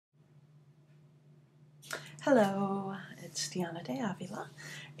Hello, it's Diana de Avila,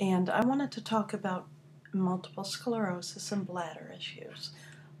 and I wanted to talk about multiple sclerosis and bladder issues.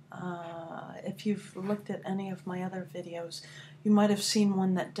 If you've looked at any of my other videos, you might have seen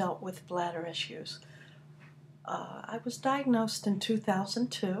one that dealt with bladder issues. I was diagnosed in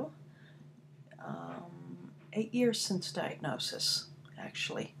 2002, 8 years since diagnosis,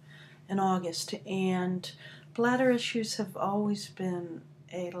 actually, in August, and bladder issues have always been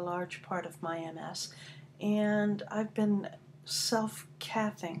a large part of my MS. And I've been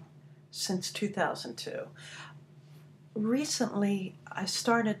self-cathing since 2002. Recently, I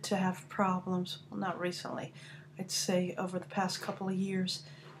started to have problems, well, not recently, I'd say over the past couple of years,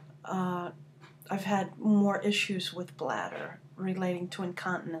 I've had more issues with bladder relating to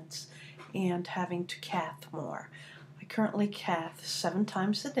incontinence and having to cath more. I currently cath 7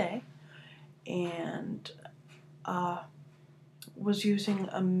 times a day, and was using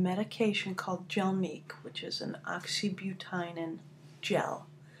a medication called Gelmeek, which is an oxybutinin gel.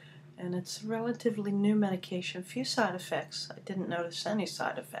 And it's a relatively new medication, few side effects. I didn't notice any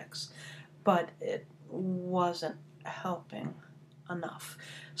side effects, but it wasn't helping enough.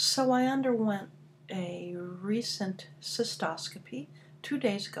 So I underwent a recent cystoscopy, 2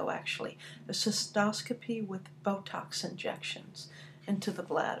 days ago actually, a cystoscopy with Botox injections into the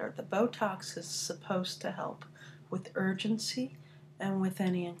bladder. The Botox is supposed to help with urgency and with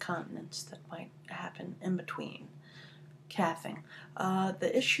any incontinence that might happen in between cathing.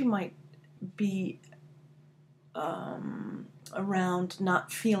 The issue might be around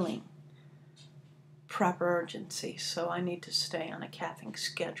not feeling proper urgency, so I need to stay on a cathing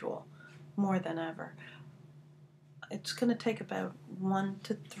schedule more than ever. It's going to take about 1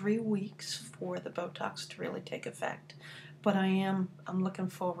 to 3 weeks for the Botox to really take effect, but I'm looking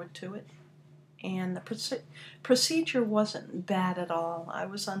forward to it. And the procedure wasn't bad at all. I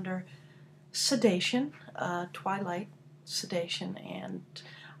was under sedation, twilight sedation, and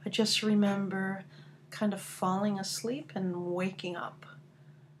I just remember kind of falling asleep and waking up.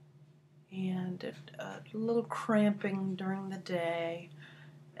 And a little cramping during the day.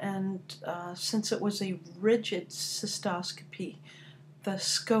 And since it was a rigid cystoscopy, the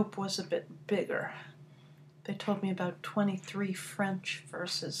scope was a bit bigger. They told me about 23 French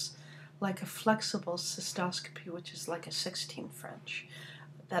versus like a flexible cystoscopy, which is like a 16 French.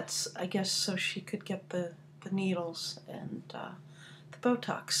 That's, I guess, so she could get the needles and the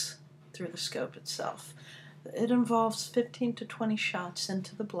Botox through the scope itself. It involves 15 to 20 shots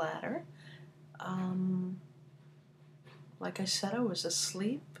into the bladder. Like I said, I was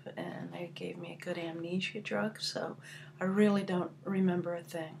asleep, and they gave me a good amnesia drug, so I really don't remember a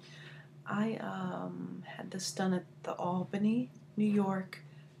thing. I had this done at the Albany, New York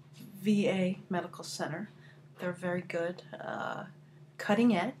VA Medical Center. They're very good,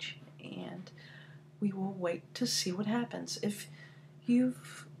 cutting edge, and we will wait to see what happens. If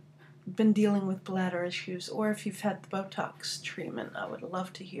you've been dealing with bladder issues, or if you've had the Botox treatment, I would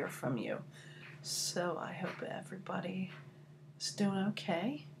love to hear from you. So I hope everybody is doing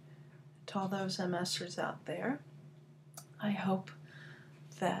okay. To all those MSers out there, I hope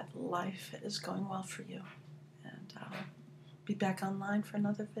that life is going well for you. And I'll be back online for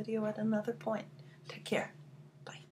another video at another point. Take care.